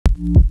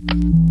Yeah.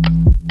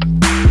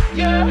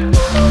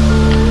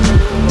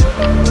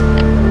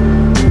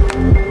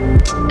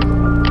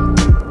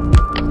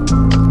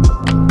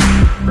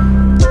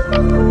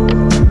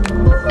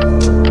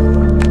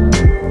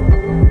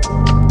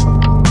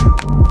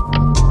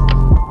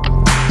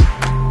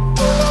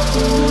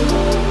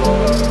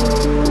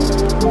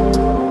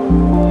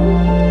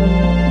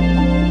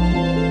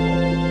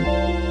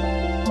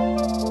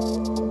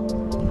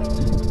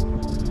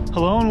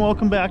 Hello and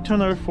welcome back to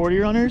another 40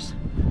 Runners.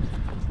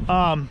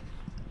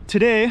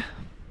 Today,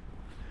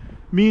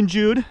 me and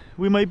Jude,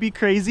 we might be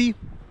crazy.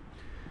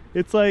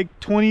 It's like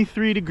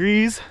 23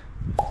 degrees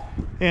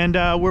and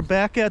we're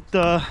back at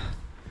the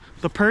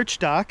PERCH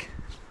dock.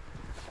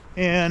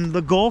 And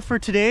the goal for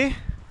today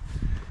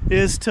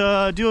is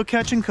to do a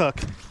catch and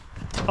cook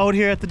out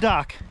here at the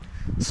dock.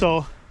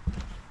 So,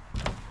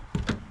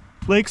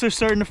 lakes are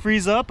starting to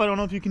freeze up. I don't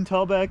know if you can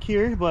tell back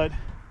here, but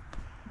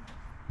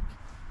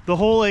the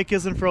whole lake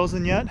isn't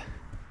frozen yet,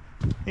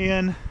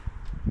 and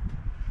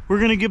we're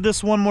gonna give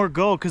this one more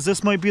go because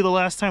this might be the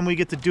last time we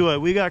get to do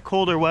it. We got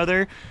colder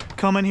weather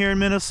coming here in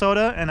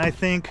Minnesota, and I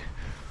think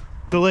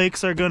the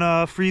lakes are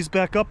gonna freeze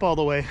back up all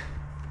the way.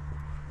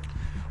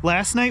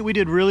 Last night we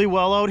did really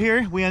well out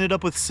here. We ended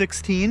up with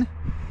 16,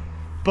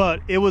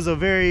 but it was a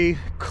very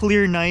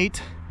clear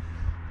night.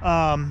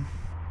 And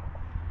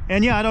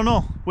yeah, I don't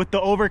know, with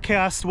the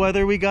overcast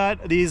weather we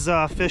got, these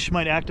fish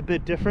might act a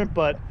bit different,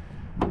 but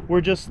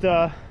we're just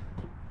gonna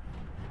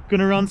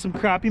run some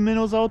crappie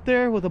minnows out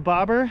there with a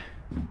bobber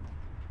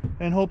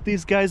and hope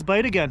these guys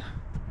bite again.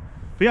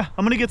 But yeah,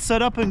 I'm gonna get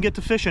set up and get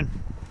to fishing.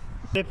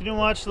 If you didn't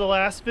watch the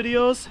last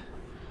videos,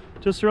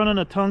 just running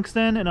a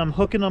tungsten and I'm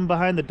hooking them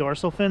behind the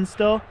dorsal fin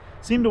still.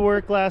 Seemed to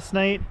work last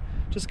night.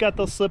 Just got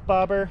the slip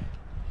bobber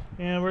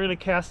and we're gonna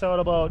cast out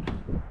about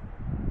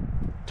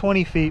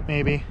 20 feet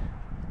maybe.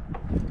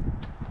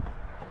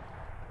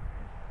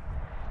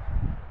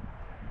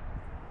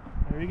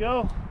 There we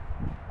go.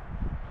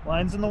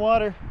 Line's in the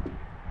water.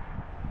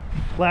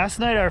 Last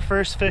night our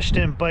first fish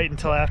didn't bite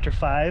until after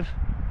 5.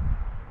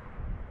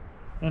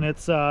 And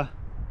it's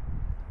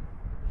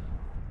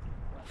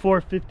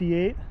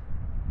 4:58.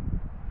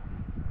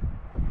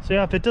 So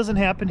yeah, if it doesn't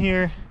happen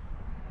here,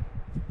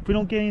 if we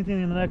don't get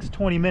anything in the next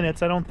 20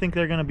 minutes, I don't think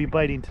they're gonna be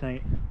biting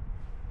tonight.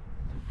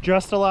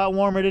 Dressed a lot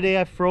warmer today.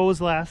 I froze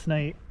last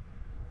night.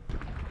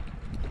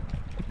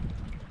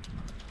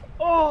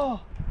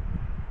 Oh!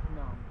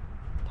 No.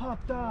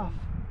 Popped off.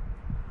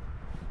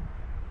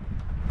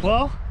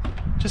 Well,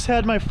 just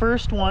had my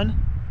first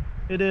one.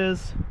 It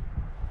is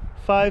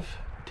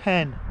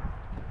 5:10.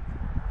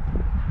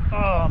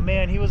 Oh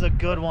man, he was a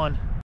good one.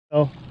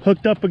 Oh,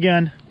 hooked up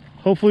again.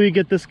 Hopefully we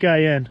get this guy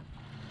in.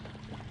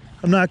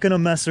 I'm not gonna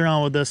mess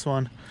around with this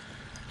one.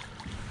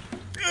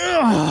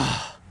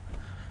 Ugh.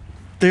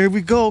 There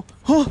we go.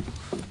 Oh,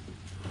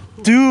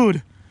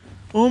 dude,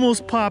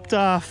 almost popped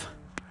off.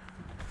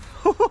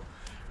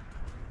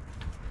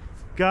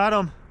 Got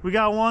him. We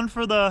got one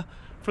for the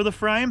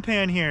frying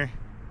pan here.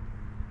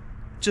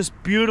 Just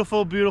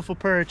beautiful, beautiful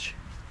perch.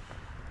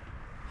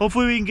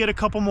 Hopefully we can get a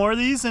couple more of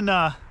these, and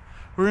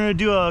we're gonna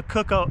do a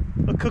cook up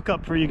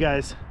for you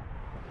guys.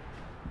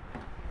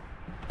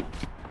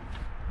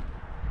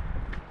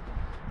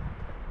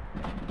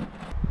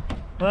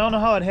 Well, I don't know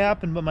how it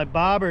happened, but my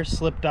bobber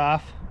slipped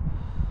off.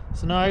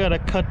 So now I gotta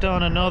cut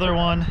down another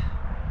one.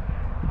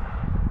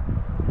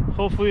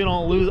 Hopefully we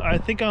don't lose. I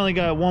think I only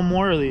got one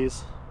more of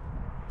these.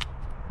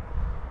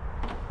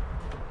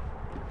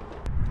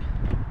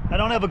 I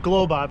don't have a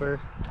glow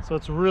bobber, so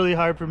it's really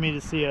hard for me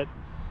to see it.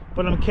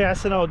 But I'm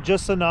casting out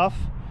just enough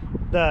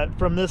that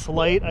from this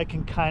light I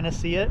can kind of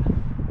see it.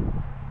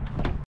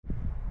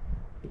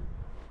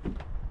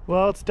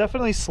 Well, it's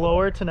definitely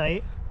slower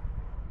tonight,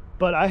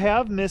 but I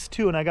have missed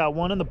 2 and I got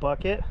 1 in the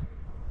bucket.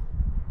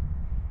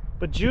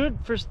 But Jude,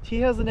 first,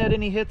 he hasn't had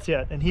any hits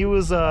yet, and he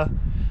was the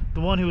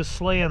one who was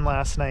slaying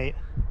last night.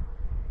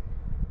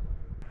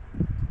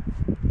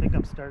 I think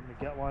I'm starting to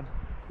get one.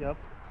 Yep.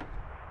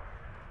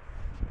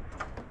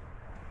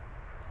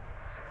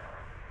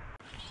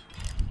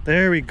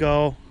 There we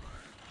go.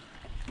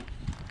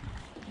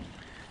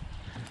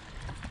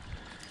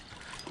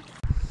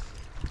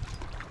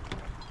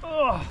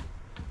 Oh.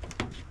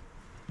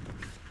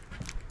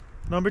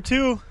 Number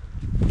 2.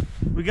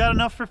 We got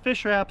enough for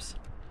fish wraps.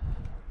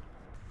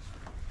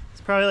 It's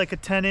probably like a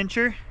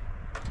 10-incher.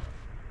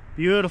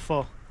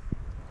 Beautiful.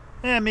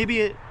 Yeah,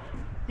 maybe it,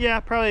 yeah,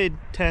 probably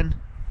 10.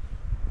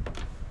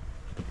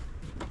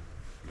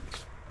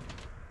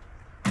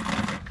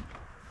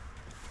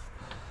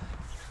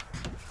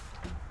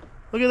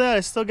 Look at that, I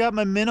still got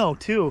my minnow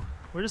too.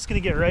 We're just gonna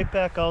get right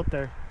back out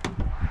there.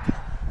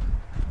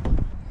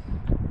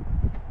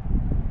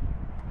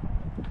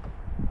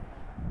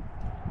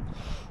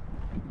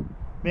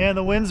 Man,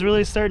 the wind's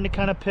really starting to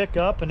kind of pick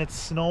up and it's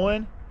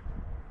snowing.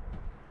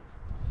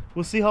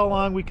 We'll see how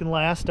long we can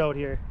last out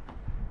here.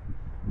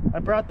 I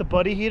brought the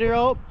buddy heater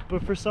out,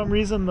 but for some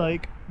reason,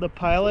 like the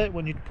pilot,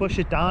 when you push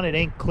it down, it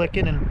ain't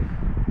clicking and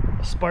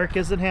a spark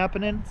isn't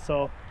happening,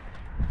 so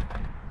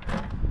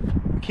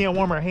we can't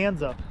warm our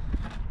hands up.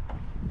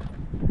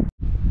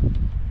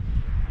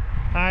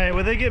 Alright,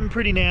 with it getting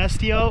pretty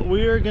nasty out,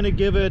 we are going to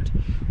give it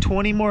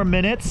 20 more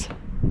minutes.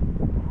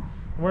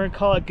 We're going to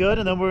call it good,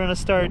 and then we're going to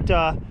start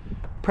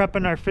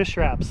prepping our fish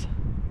wraps.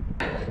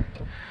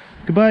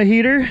 Goodbye,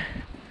 heater.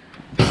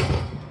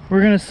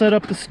 We're going to set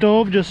up the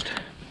stove just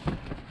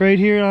right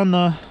here on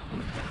the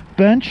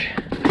bench.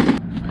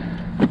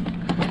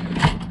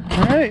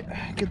 Alright,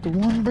 get the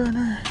one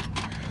burner.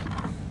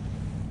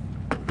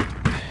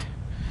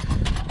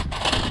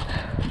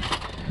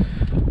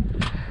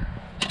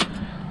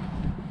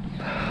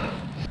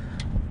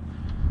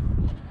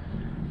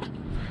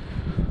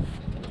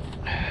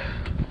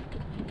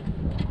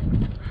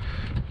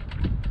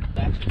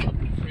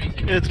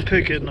 It's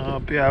picking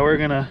up. Yeah, we're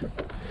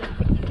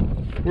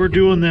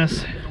doing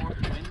this.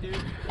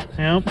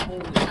 Yep.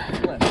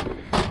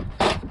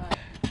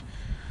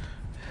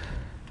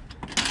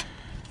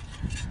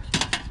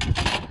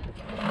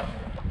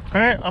 All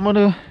right, I'm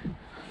gonna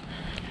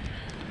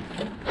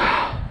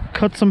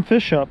cut some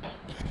fish up.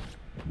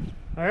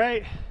 All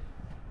right,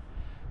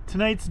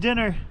 tonight's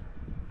dinner.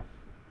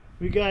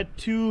 We got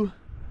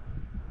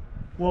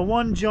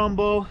one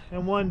jumbo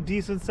and one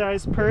decent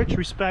sized perch,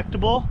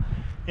 respectable.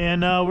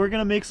 And we're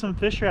gonna make some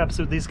fish wraps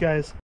with these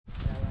guys.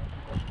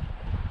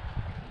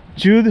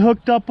 Jude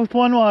hooked up with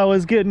one while I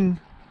was getting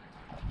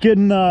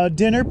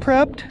dinner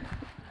prepped.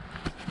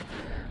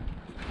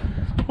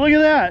 Look at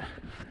that!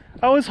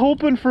 I was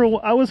hoping for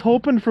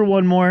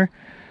one more,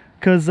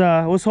 cause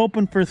I was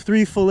hoping for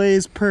 3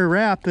 fillets per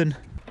wrap, and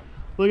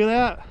look at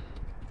that.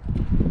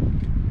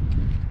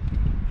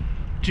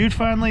 Jude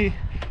finally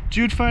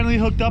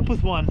hooked up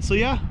with one. So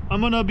yeah,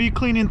 I'm gonna be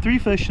cleaning 3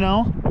 fish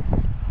now.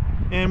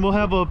 And we'll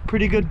have a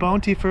pretty good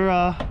bounty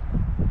for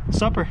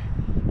supper.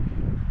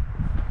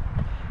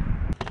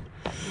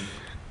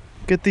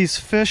 Get these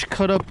fish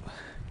cut up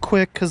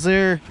quick because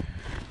they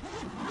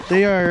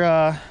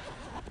are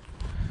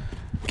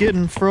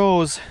getting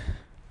froze.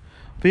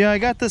 But yeah, I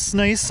got this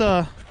nice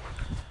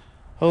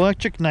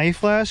electric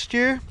knife last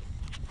year,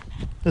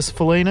 this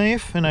fillet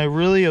knife, and I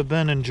really have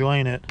been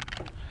enjoying it.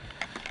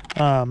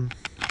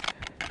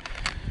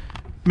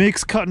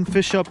 Makes cutting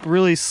fish up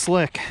really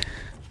slick.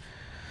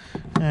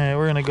 Alright,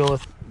 we're gonna go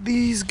with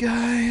these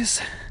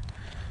guys.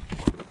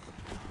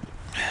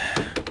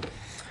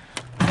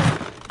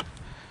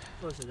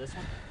 What is it, this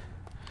one?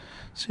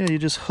 So yeah, you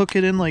just hook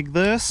it in like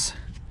this.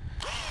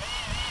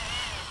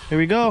 Here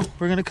we go.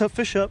 We're gonna cut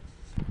fish up.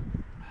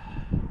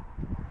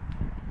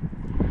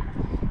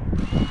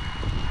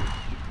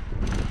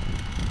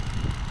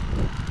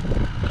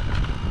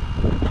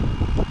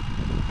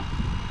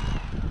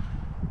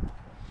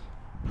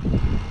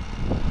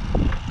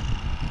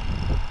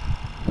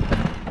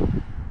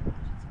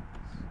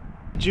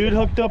 Jude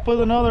hooked up with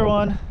another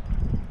one.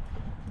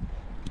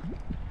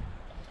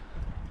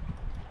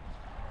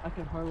 I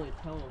can hardly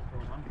tell if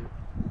they're hungry.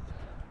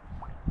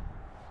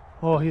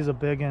 Oh, he's a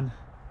big one.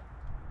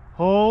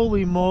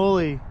 Holy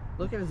moly.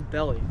 Look at his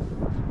belly.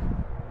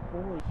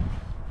 Holy.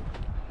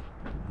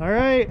 All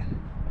right,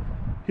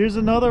 here's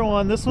another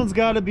one. This one's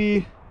got to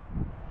be,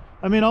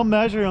 I mean, I'll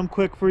measure him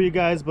quick for you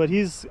guys, but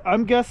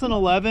I'm guessing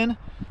 11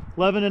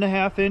 and a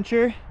half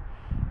incher.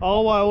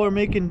 All while we're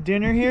making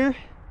dinner here.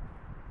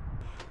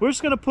 We're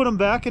just gonna put them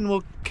back and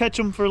we'll catch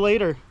them for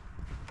later.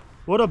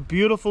 What a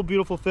beautiful,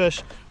 beautiful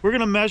fish. We're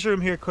gonna measure them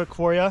here quick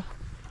for you.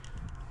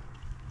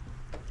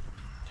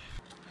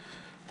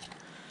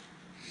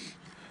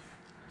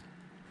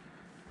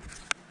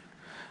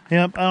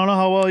 Yep, I don't know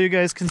how well you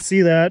guys can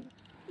see that.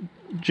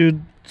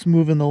 Jude's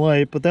moving the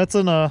light, but that's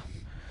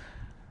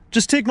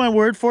just take my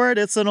word for it,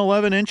 it's an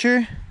 11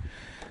 incher,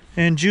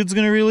 and Jude's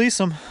gonna release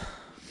them.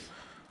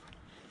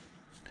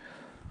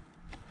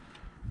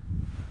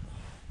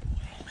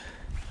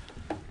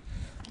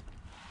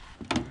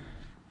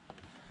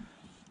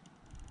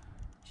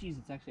 Jeez,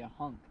 it's actually a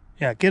hunk.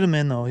 Yeah, get him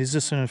in though. He's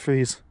just gonna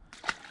freeze.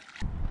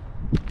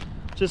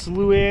 Just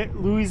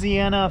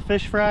Louisiana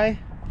fish fry.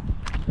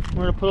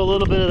 We're gonna put a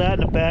little bit of that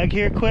in a bag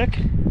here quick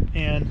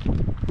and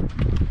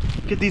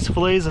get these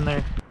fillets in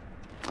there.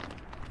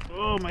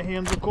 Oh, my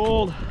hands are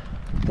cold.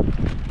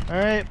 All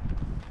right,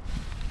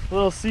 a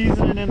little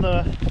seasoning in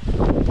the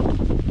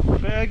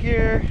bag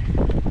here.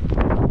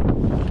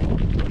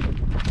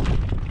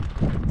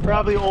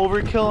 Probably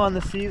overkill on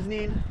the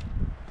seasoning.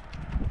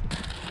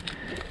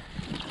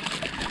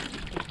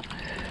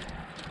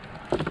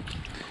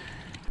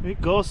 There you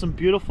go, some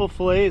beautiful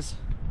fillets,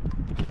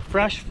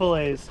 fresh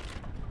fillets.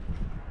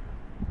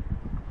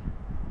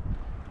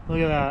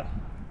 Look at that.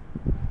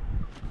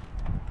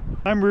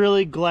 I'm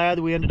really glad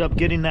we ended up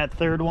getting that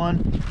third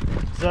one.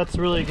 So that's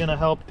really gonna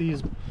help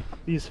these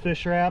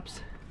fish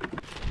wraps.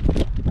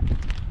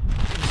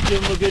 Just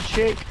give them a good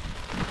shake.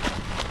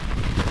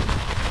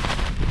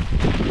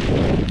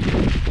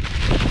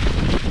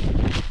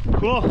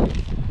 Cool.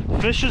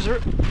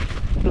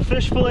 The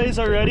fish fillets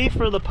are ready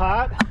for the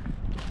pot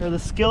or the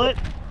skillet.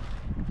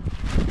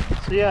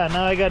 So yeah,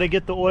 now I gotta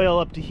get the oil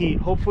up to heat.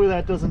 Hopefully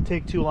that doesn't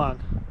take too long.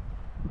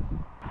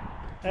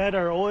 Add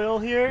our oil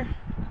here.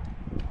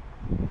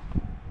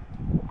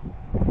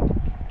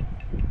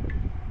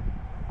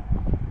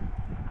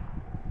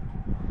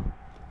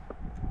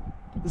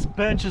 This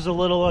bench is a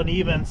little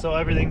uneven, so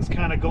everything's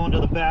kind of going to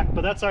the back,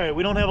 but that's all right.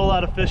 We don't have a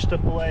lot of fish to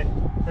fillet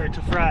or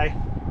to fry.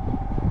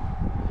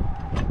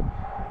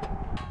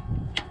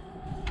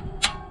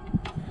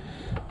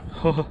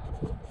 Oh.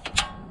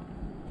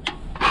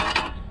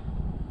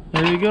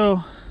 There you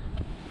go.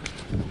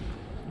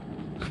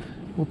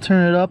 We'll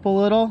turn it up a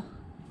little.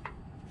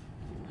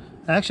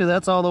 Actually,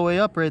 that's all the way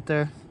up right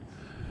there.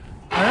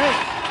 All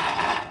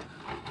right.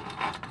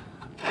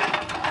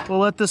 We'll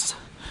let this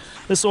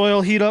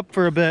oil heat up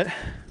for a bit.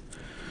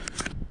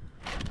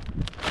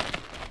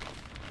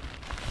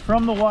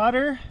 From the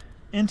water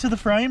into the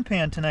frying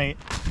pan tonight.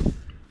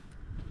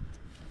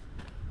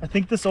 I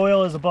think this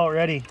oil is about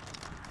ready.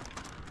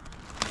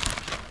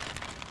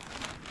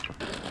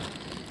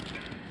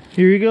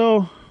 Here you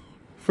go.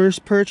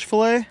 First perch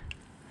fillet.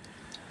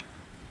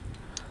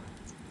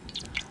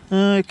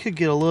 It could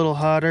get a little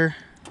hotter,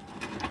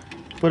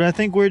 but I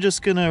think we're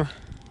just gonna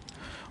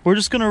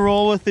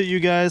roll with it, you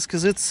guys,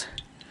 because it's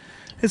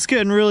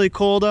getting really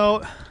cold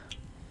out.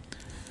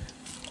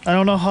 I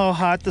don't know how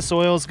hot this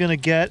oil is gonna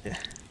get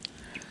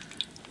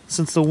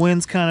since the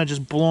wind's kind of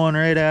just blowing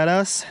right at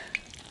us.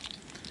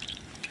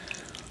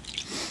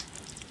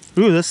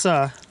 Ooh, this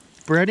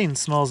breading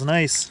smells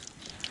nice.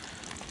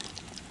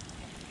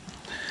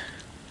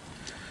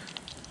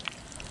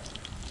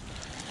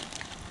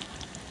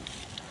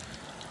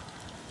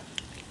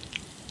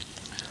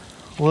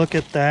 Look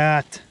at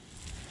that.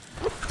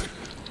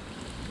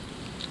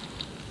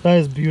 That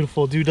is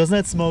beautiful, dude. Doesn't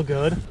that smell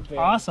good? Yeah.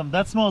 Awesome.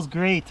 That smells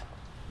great.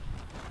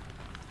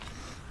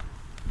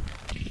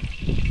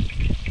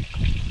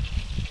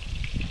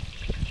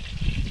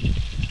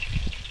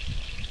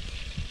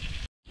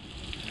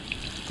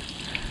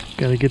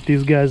 Gotta get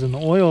these guys in the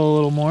oil a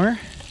little more.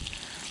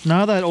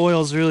 Now that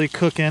oil's really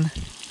cooking.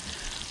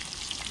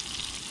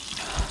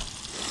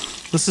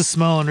 This is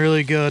smelling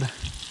really good.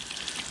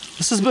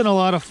 This has been a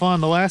lot of fun.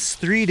 The last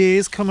 3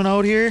 days coming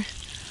out here,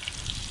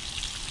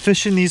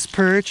 fishing these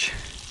perch.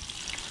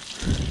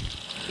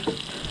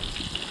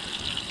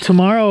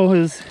 Tomorrow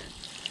is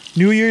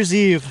New Year's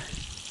Eve.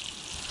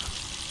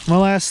 My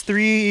last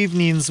 3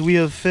 evenings we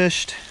have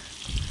fished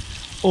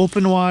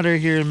open water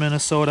here in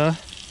Minnesota,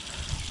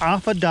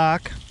 off a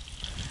dock,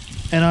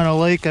 and on a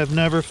lake I've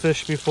never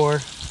fished before.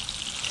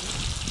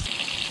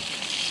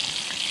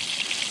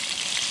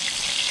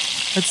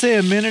 I'd say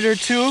a minute or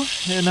two,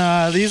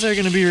 and these are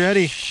gonna be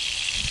ready.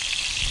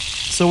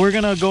 So we're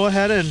gonna go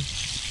ahead and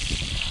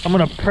I'm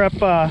gonna prep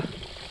our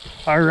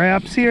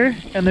wraps here,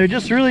 and they're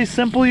just really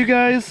simple, you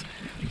guys,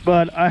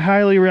 but I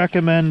highly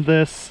recommend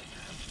this.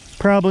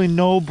 Probably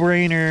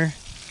no-brainer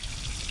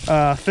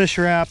fish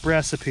wrap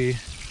recipe.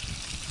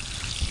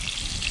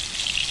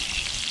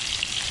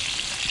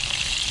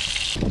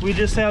 We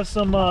just have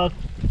some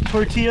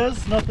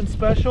tortillas, nothing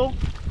special,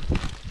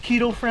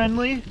 keto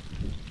friendly.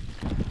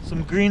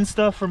 Some green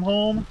stuff from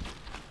home.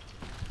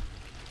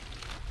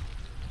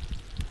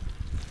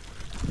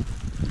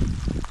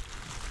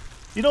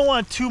 You don't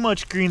want too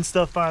much green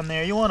stuff on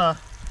there. You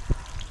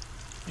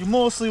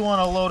mostly want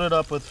to load it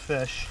up with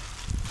fish.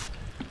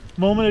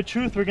 Moment of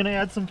truth, we're gonna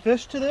add some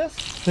fish to this.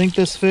 I think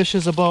this fish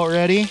is about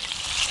ready.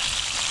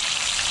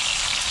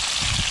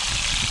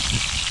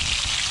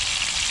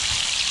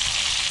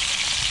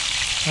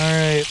 All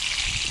right.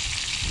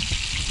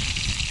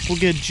 We'll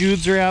get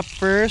Jude's wrap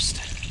first.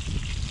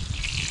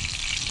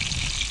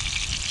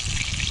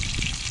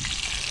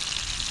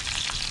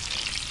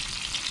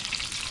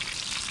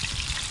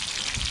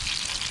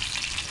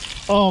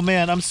 Oh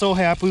man, I'm so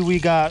happy we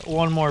got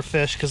one more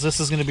fish because this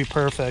is going to be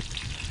perfect.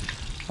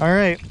 All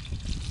right.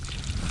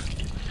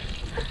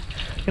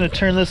 Gonna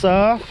turn this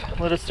off,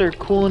 let it start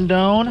cooling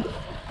down.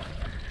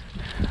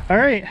 All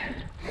right.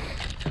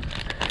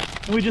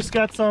 We just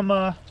got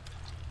some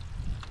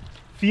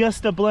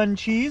Fiesta blend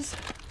cheese.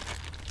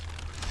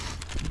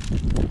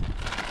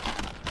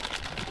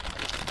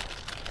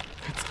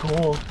 It's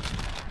cold.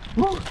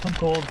 Woo, I'm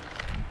cold.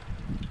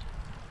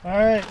 All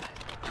right.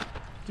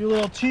 Do a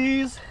little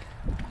cheese.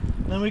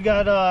 Then we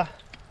got, I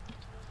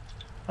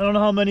don't know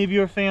how many of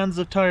you are fans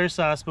of tartar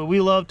sauce, but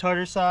we love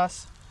tartar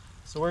sauce.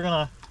 So we're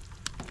gonna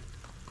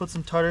put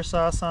some tartar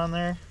sauce on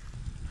there.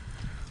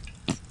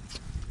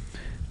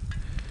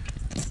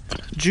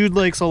 Jude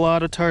likes a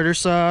lot of tartar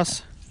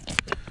sauce.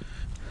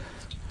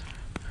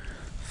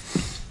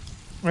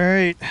 All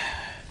right.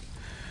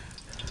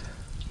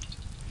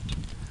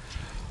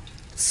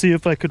 Let's see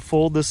if I could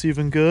fold this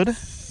even good.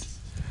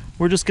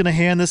 We're just gonna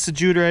hand this to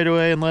Jude right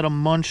away and let him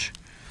munch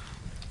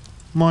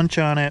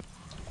on it.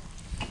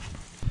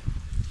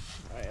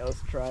 Alright,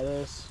 let's try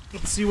this.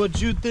 Let's see what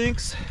Jude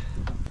thinks.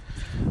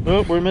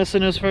 Oh, we're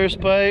missing his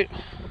first bite.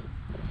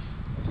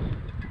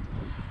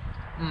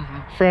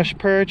 Fresh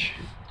perch.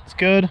 It's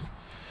good.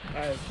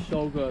 Alright,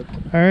 so good.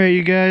 Alright,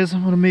 you guys,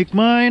 I'm gonna make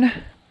mine.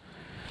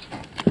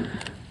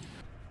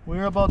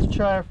 We're about to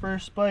try our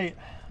first bite.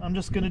 I'm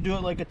just gonna do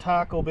it like a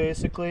taco,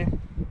 basically.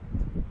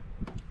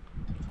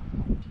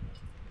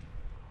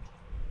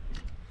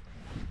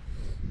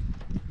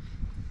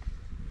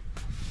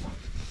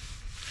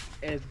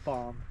 It's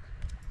bomb.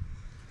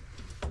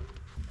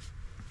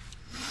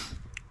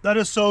 That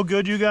is so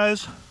good, you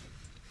guys.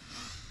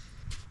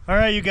 All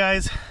right, you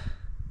guys.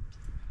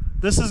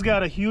 This has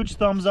got a huge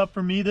thumbs up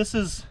for me. This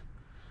is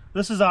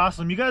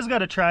awesome. You guys got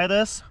to try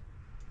this.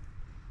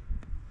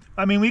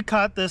 I mean, we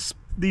caught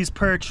these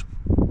perch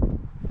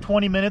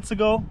 20 minutes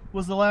ago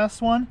was the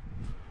last one.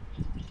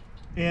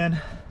 And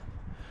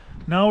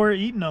now we're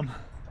eating them.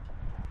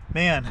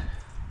 Man,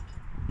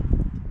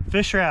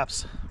 fish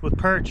wraps with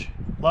perch.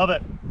 Love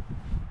it.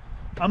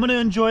 I'm gonna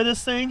enjoy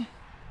this thing,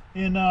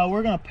 and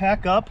we're gonna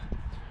pack up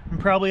and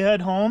probably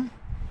head home.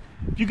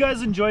 If you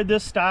guys enjoyed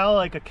this style,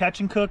 like a catch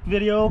and cook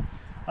video,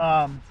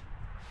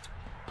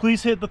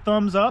 please hit the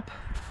thumbs up.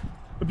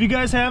 If you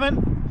guys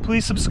haven't,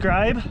 please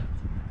subscribe.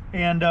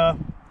 And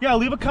yeah,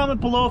 leave a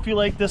comment below if you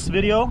like this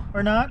video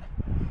or not.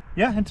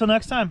 Yeah, until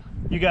next time,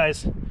 you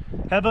guys,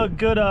 have a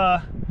good,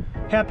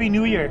 happy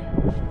new year.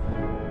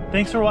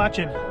 Thanks for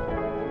watching.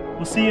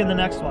 We'll see you in the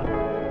next one.